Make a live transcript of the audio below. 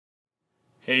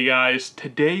Hey guys,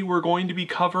 today we're going to be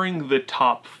covering the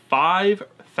top 5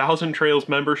 Thousand Trails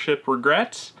membership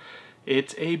regrets.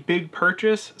 It's a big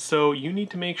purchase, so you need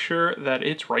to make sure that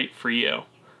it's right for you.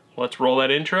 Let's roll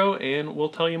that intro and we'll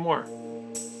tell you more.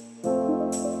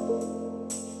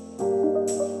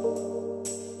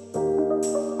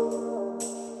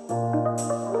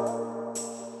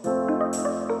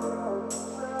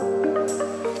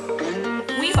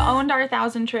 We've owned our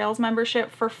Thousand Trails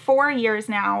membership for 4 years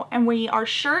now, and we are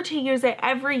sure to use it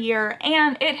every year,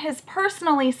 and it has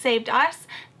personally saved us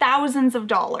thousands of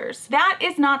dollars. That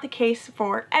is not the case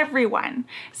for everyone.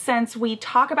 Since we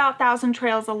talk about Thousand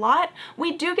Trails a lot,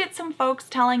 we do get some folks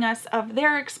telling us of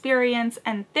their experience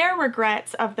and their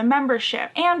regrets of the membership.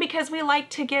 And because we like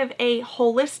to give a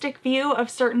holistic view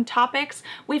of certain topics,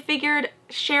 we figured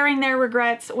sharing their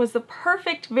regrets was the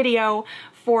perfect video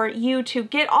for you to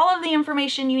get all of the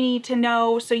information you need to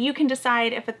know so you can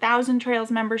decide if a Thousand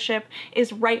Trails membership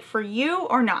is right for you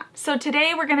or not. So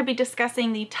today we're going to be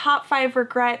discussing the top 5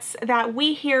 regrets that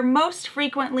we hear most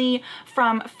frequently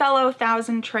from fellow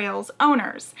Thousand Trails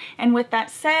owners. And with that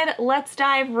said, let's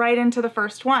dive right into the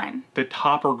first one. The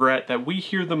top regret that we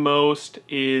hear the most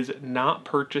is not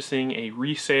purchasing a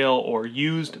resale or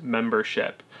used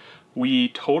membership. We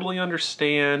totally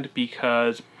understand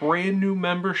because brand new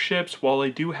memberships, while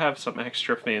they do have some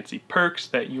extra fancy perks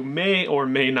that you may or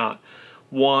may not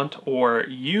want or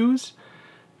use,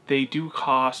 they do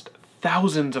cost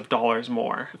thousands of dollars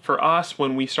more. For us,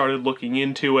 when we started looking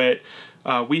into it,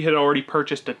 we had already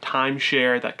purchased a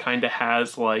timeshare that kind of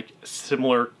has like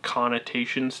similar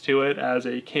connotations to it as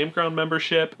a campground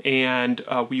membership, and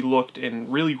we looked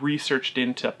and really researched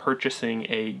into purchasing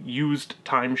a used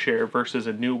timeshare versus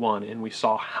a new one, and we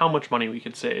saw how much money we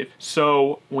could save.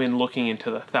 So when looking into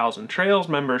the Thousand Trails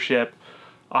membership,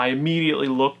 I immediately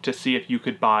looked to see if you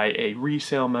could buy a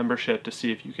resale membership to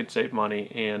see if you could save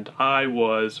money, and I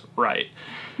was right.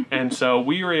 And so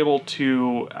we were able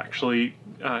to actually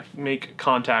make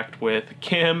contact with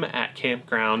Kim at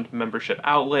Campground Membership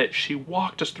Outlet. She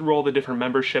walked us through all the different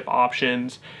membership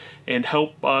options and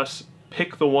helped us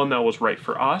pick the one that was right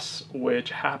for us, which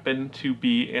happened to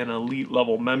be an elite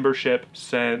level membership,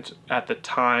 since at the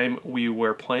time we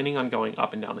were planning on going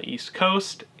up and down the East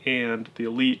Coast, and the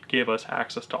elite gave us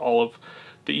access to all of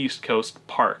the East Coast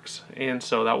parks. And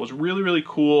so that was really, really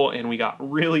cool, and we got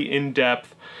really in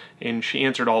depth, and she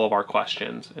answered all of our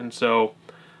questions. And so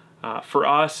for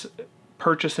us,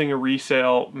 purchasing a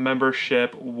resale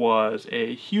membership was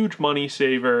a huge money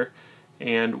saver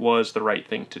and was the right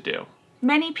thing to do.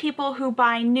 Many people who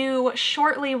buy new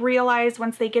shortly realize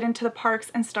once they get into the parks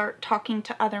and start talking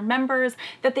to other members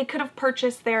that they could have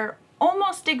purchased their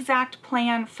almost exact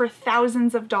plan for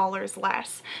thousands of dollars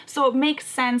less. So it makes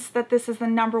sense that this is the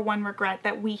 #1 regret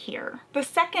that we hear. The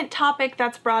second topic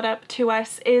that's brought up to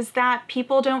us is that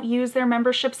people don't use their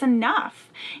memberships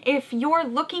enough. If you're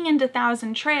looking into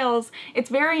Thousand Trails, it's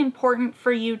very important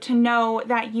for you to know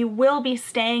that you will be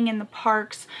staying in the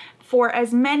parks for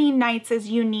as many nights as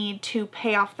you need to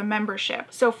pay off the membership.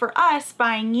 So for us,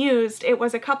 buying used, it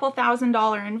was a couple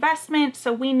 $1,000 investment,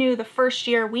 so we knew the first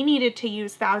year we needed to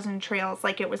use Thousand Trails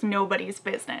like it was nobody's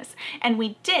business. And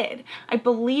we did. I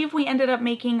believe we ended up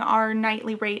making our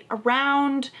nightly rate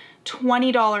around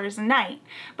 $20 a night.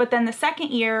 But then the second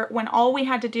year, when all we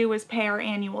had to do was pay our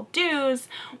annual dues,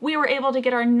 we were able to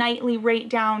get our nightly rate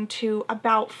down to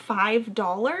about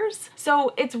 $5.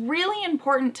 So it's really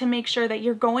important to make sure that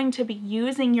you're going to be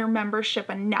using your membership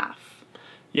enough.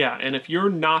 Yeah, and if you're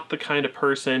not the kind of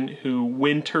person who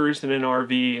winters in an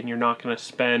RV and you're not going to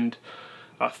spend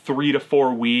 3 to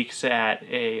 4 weeks at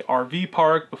a RV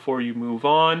park before you move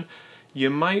on, you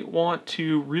might want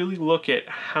to really look at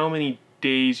how many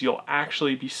days you'll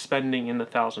actually be spending in the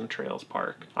Thousand Trails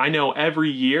park. I know every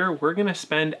year we're gonna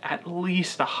spend at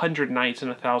least 100 nights in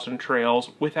a Thousand Trails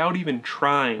without even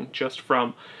trying, just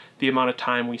from the amount of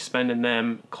time we spend in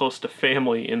them close to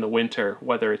family in the winter,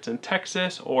 whether it's in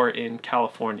Texas or in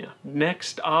California.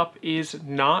 Next up is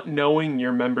not knowing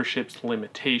your membership's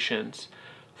limitations.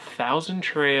 Thousand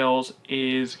Trails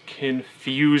is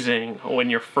confusing when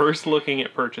you're first looking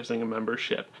at purchasing a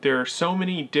membership. There are so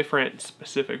many different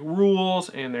specific rules,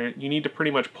 and you need to pretty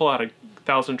much pull out a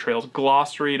Thousand Trails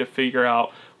glossary to figure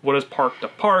out what does park to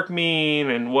park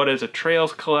mean, and what is a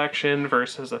trails collection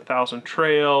versus a Thousand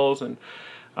Trails, and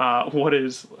what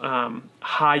does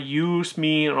high use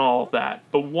mean, and all of that.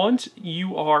 But once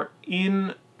you are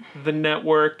in the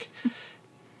network,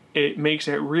 it makes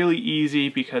it really easy,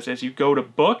 because as you go to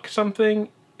book something,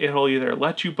 it'll either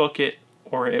let you book it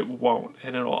or it won't,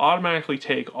 and it'll automatically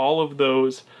take all of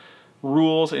those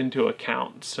rules into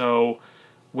account. So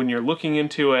when you're looking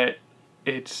into it,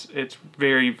 it's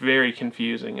very, very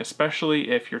confusing,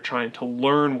 especially if you're trying to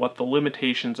learn what the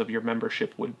limitations of your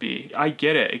membership would be. I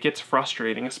get it. It gets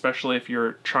frustrating, especially if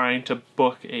you're trying to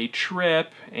book a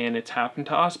trip, and it's happened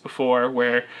to us before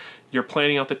where you're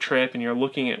planning out the trip and you're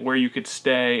looking at where you could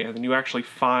stay, and then you actually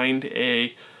find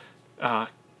a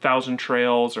Thousand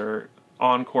Trails or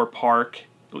Encore Park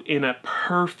in a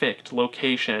perfect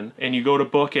location, and you go to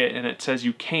book it and it says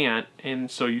you can't,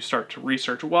 and so you start to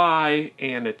research why,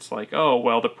 and it's like, oh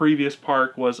well, the previous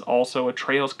park was also a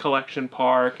Trails Collection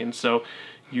park, and so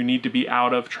you need to be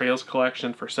out of Trails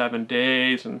Collection for 7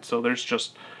 days, and so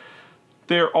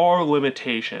there are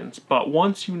limitations, but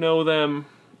once you know them,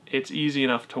 it's easy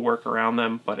enough to work around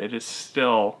them, but it is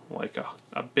still like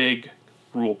a big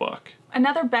rule book.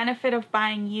 Another benefit of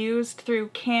buying used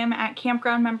through Kim at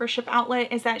Campground Membership Outlet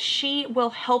is that she will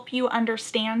help you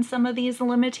understand some of these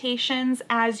limitations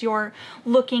as you're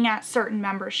looking at certain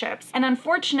memberships. And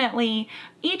unfortunately,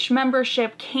 each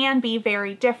membership can be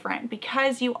very different.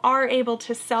 Because you are able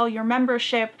to sell your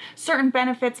membership, certain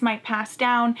benefits might pass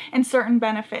down and certain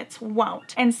benefits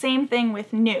won't. And same thing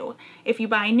with new. If you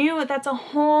buy new, that's a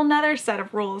whole nother set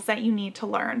of rules that you need to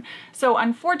learn. So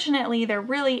unfortunately, there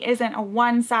really isn't a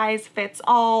one size fits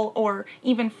all or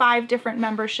even 5 different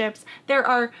memberships. There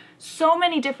are so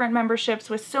many different memberships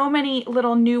with so many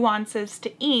little nuances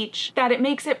to each that it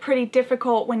makes it pretty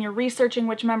difficult when you're researching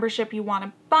which membership you want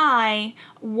to buy.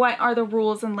 What are the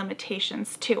rules and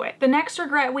limitations to it? The next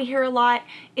regret we hear a lot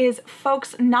is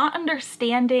folks not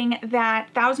understanding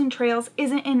that Thousand Trails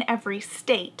isn't in every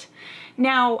state.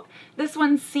 Now, this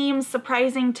one seems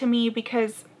surprising to me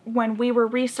because when we were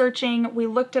researching, we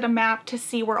looked at a map to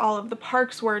see where all of the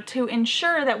parks were to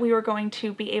ensure that we were going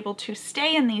to be able to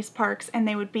stay in these parks and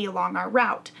they would be along our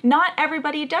route. Not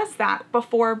everybody does that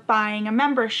before buying a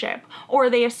membership, or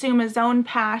they assume a zone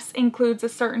pass includes a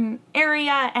certain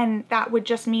area and that would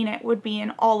just mean it would be in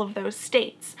all of those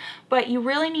states. But you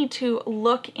really need to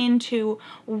look into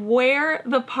where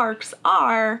the parks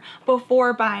are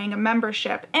before buying a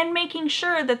membership and making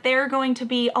sure that they're going to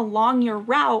be along your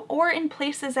route or in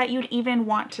places that you'd even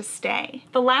want to stay.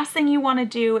 The last thing you want to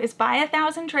do is buy a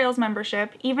Thousand Trails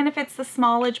membership, even if it's the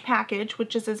smallage package,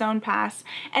 which is a zone pass,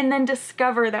 and then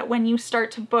discover that when you start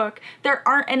to book, there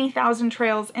aren't any Thousand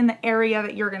Trails in the area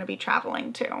that you're going to be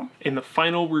traveling to. And the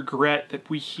final regret that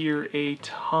we hear a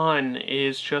ton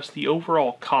is just the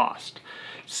overall cost.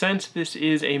 Since this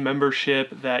is a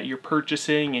membership that you're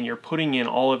purchasing and you're putting in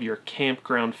all of your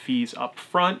campground fees up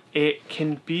front, it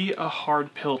can be a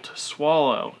hard pill to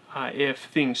swallow. If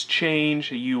things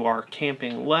change, you are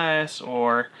camping less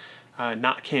or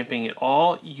not camping at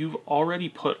all, you've already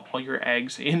put all your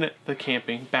eggs in the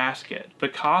camping basket. The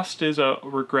cost is a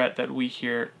regret that we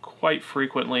hear quite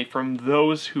frequently from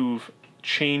those who've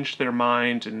changed their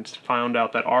minds and found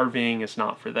out that RVing is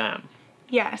not for them.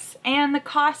 Yes, and the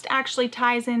cost actually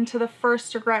ties into the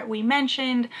first regret we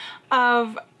mentioned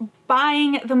of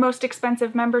buying the most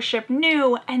expensive membership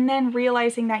new and then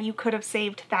realizing that you could have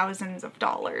saved thousands of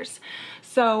dollars.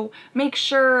 So make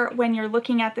sure when you're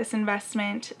looking at this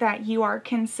investment that you are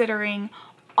considering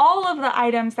all of the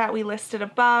items that we listed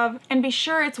above and be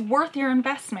sure it's worth your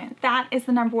investment. That is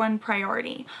the #1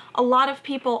 priority. A lot of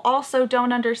people also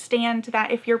don't understand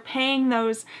that if you're paying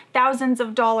those thousands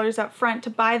of dollars up front to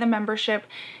buy the membership,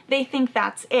 they think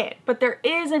that's it. But there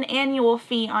is an annual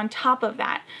fee on top of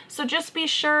that. So just be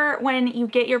sure when you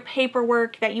get your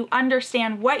paperwork that you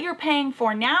understand what you're paying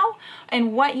for now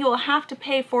and what you'll have to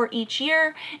pay for each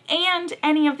year and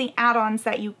any of the add-ons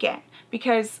that you get.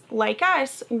 Because like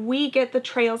us, we get the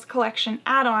Trails Collection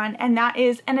add-on and that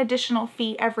is an additional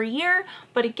fee every year.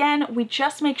 But again, we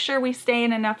just make sure we stay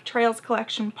in enough Trails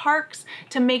Collection parks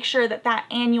to make sure that that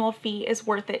annual fee is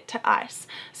worth it to us.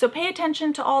 So pay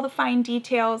attention to all the fine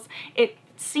details. It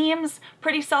seems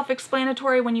pretty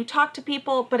self-explanatory when you talk to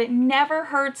people, but it never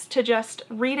hurts to just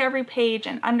read every page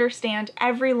and understand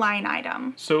every line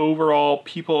item. So overall,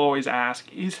 people always ask,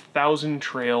 is Thousand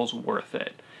Trails worth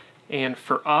it? And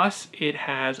for us, it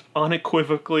has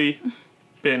unequivocally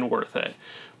been worth it.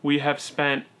 We have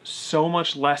spent so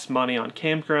much less money on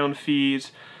campground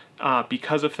fees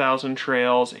because of Thousand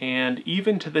Trails, and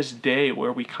even to this day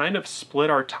where we kind of split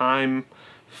our time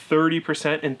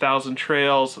 30% in Thousand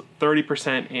Trails,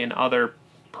 30% in other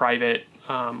private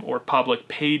or public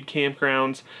paid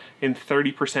campgrounds, and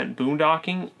 30%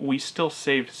 boondocking, we still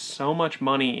saved so much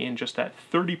money in just that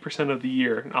 30% of the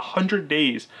year, 100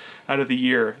 days out of the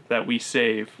year that we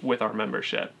save with our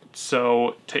membership.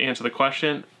 So to answer the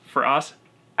question, for us,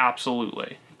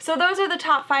 absolutely. So those are the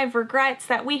top 5 regrets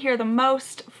that we hear the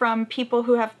most from people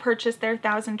who have purchased their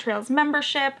 1,000 Trails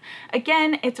membership.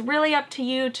 Again, it's really up to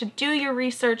you to do your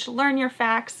research, learn your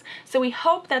facts. So we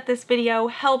hope that this video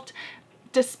helped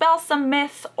dispel some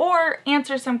myths or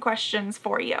answer some questions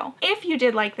for you. If you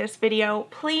did like this video,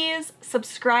 please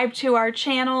subscribe to our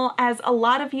channel, as a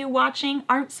lot of you watching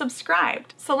aren't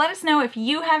subscribed. So let us know if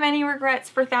you have any regrets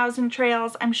for 1,000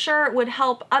 Trails. I'm sure it would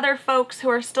help other folks who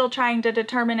are still trying to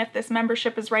determine if this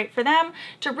membership is right for them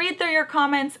to read through your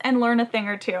comments and learn a thing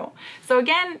or two. So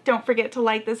again, don't forget to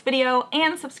like this video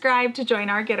and subscribe to join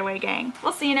our getaway gang.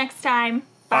 We'll see you next time.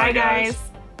 Bye, guys.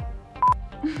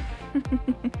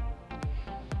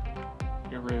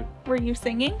 You're rude. Were you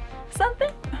singing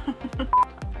something?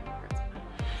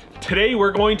 Today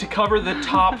we're going to cover the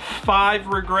top 5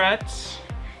 regrets.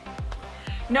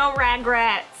 No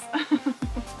regrets.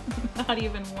 Not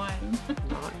even one.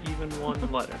 Not even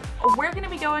one letter. We're going to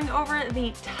be going over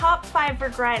the top 5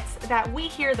 regrets that we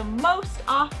hear the most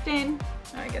often.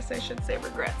 I guess I should say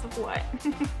regrets of what?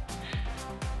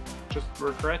 Just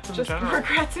regrets in general. Just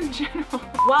regrets in general.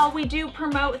 While we do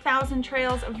promote 1,000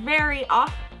 Trails very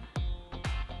often.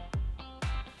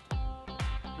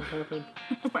 What happened?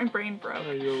 My brain broke.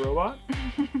 Are you a robot?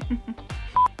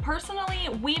 Personally,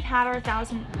 we've had our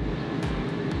 1,000.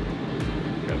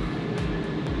 Yep.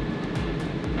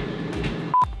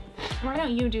 Why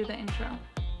don't you do the intro?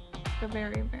 The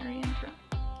very, very intro.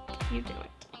 You do it.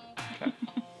 Okay.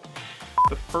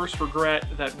 The first regret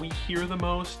that we hear the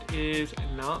most is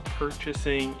not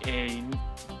purchasing a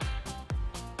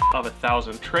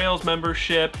 1,000 Trails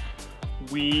membership.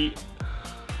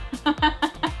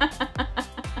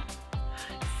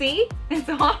 See? It's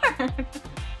hard.